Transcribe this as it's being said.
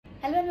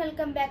Hello and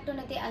welcome back to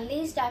Unnati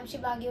Unleashed. I'm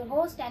Shibang, your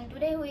host, and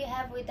today we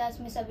have with us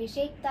Miss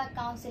Abhishiktha,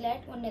 counselor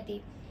at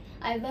Unnati.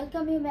 I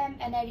welcome you, ma'am,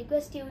 and I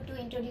request you to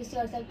introduce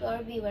yourself to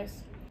our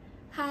viewers.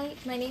 Hi,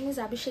 my name is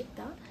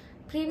Abhishiktha.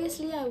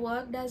 Previously, I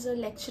worked as a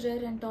lecturer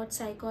and taught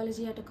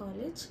psychology at a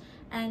college,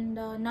 and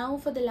now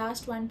for the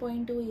last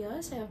 1.2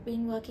 years, I have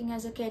been working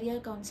as a career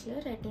counselor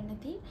at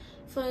Unnati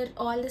for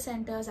all the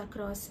centers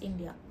across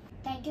India.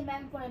 Thank you,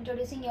 ma'am, for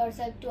introducing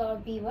yourself to our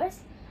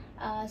viewers.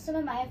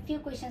 Ma'am, I have a few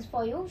questions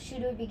for you.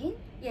 Should we begin?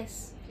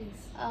 Yes,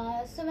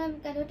 please. Ma'am,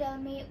 can you tell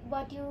me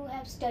what you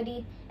have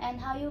studied and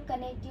how you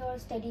connect your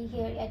study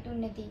here at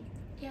Unnati?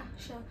 Yeah,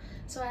 sure.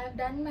 So I have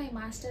done my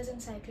master's in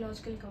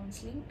psychological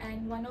counseling,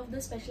 and one of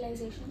the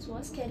specializations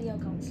was career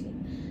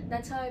counseling.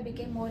 That's how I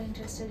became more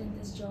interested in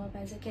this job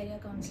as a career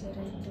counselor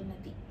at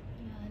Unnati.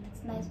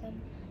 That's nice,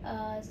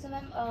 ma'am.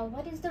 Ma'am,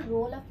 what is the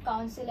role of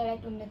counselor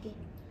at Unnati?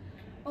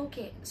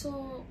 Okay,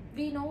 so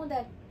we know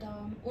that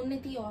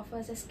Unnati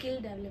offers a skill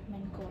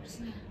development course.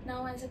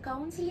 Now, as a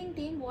counseling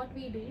team, what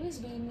we do is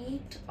we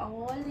meet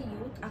all the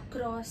youth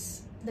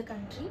across the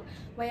country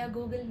via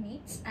Google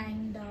Meets,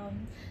 and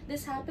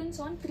this happens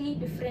on 3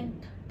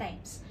 different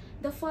times.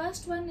 The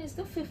first one is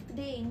the 5th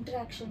day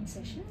interaction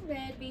session,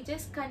 where we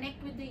just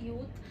connect with the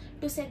youth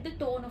to set the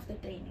tone of the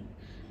training.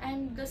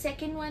 And the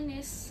second one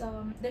is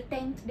the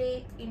 10th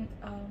day in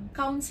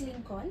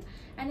counseling call,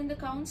 and in the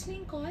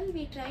counseling call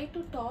we try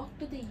to talk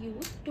to the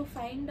youth to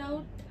find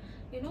out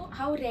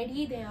how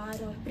ready they are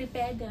or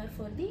prepared they are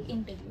for the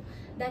interview.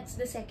 That's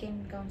the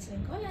second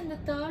counseling call. And the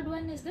third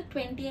one is the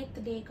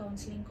 20th day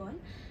counseling call.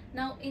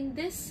 Now in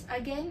this,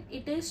 again,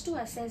 it is to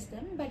assess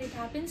them, but it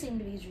happens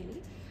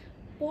individually.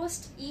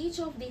 Post each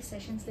of these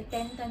sessions, the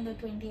 10th and the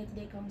 20th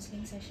day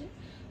counseling session,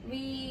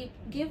 we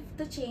give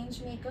the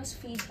change makers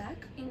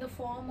feedback in the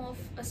form of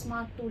a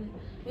smart tool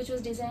which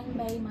was designed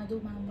by Madhu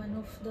ma'am, one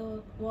of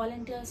the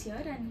volunteers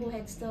here and who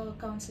heads the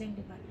counseling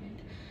department.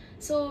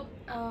 So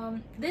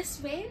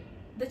this way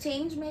the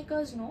change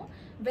makers know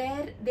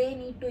where they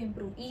need to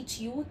improve. Each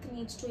youth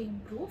needs to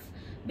improve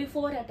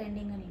before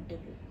attending an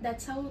interview.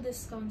 That's how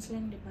this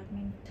counseling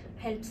department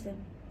helps them.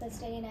 That's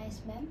very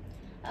nice, ma'am.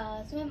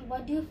 So ma'am,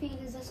 what do you feel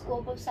is the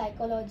scope of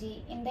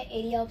psychology in the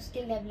area of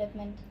skill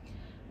development?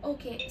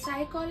 Okay,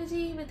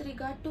 psychology with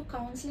regard to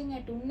counseling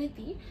at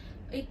Unnati,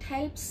 it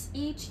helps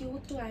each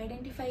youth to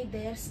identify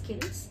their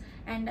skills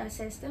and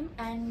assess them,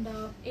 and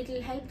it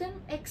will help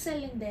them excel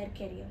in their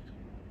career.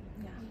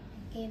 Yeah.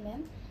 Okay,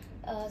 ma'am.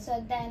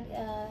 So then,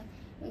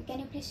 can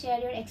you please share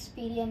your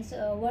experience,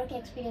 work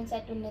experience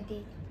at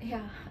Unnati?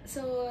 Yeah,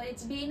 so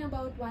it's been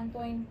about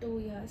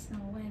 1.2 years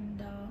now,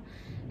 and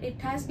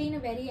it has been a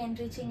very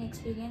enriching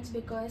experience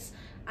because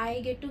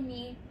I get to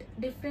meet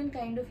different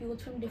kind of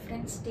youth from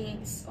different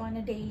states on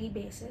a daily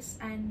basis,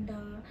 and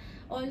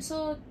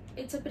also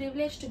it's a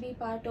privilege to be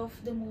part of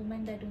the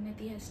movement that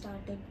Unnati has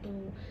started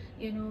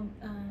to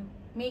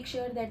make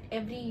sure that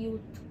every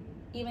youth,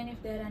 even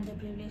if they're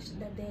underprivileged,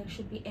 that they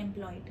should be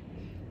employed.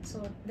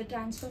 So the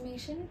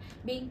transformation,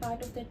 being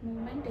part of that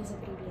movement, is a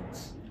privilege.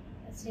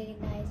 That's really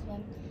nice,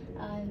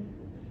 ma'am.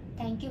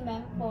 Thank you,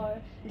 ma'am, for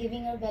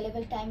giving your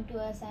valuable time to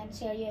us and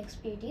share your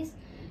expertise.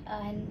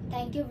 And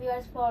thank you,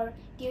 viewers, for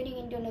tuning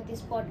into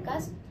this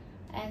podcast.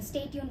 And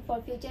stay tuned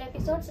for future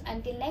episodes.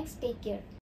 Until next, take care.